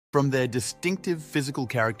From their distinctive physical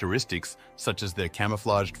characteristics, such as their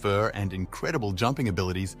camouflaged fur and incredible jumping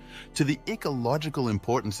abilities, to the ecological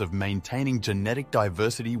importance of maintaining genetic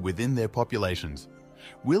diversity within their populations,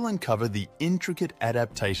 we'll uncover the intricate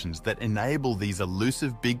adaptations that enable these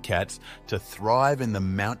elusive big cats to thrive in the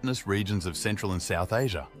mountainous regions of Central and South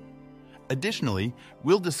Asia. Additionally,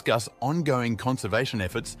 we'll discuss ongoing conservation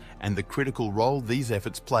efforts and the critical role these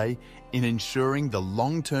efforts play in ensuring the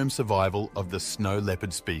long-term survival of the snow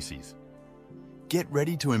leopard species. Get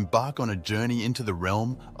ready to embark on a journey into the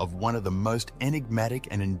realm of one of the most enigmatic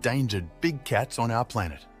and endangered big cats on our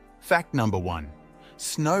planet. Fact number 1.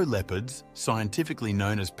 Snow leopards, scientifically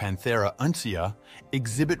known as Panthera uncia,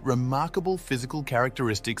 exhibit remarkable physical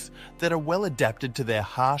characteristics that are well adapted to their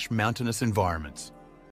harsh mountainous environments.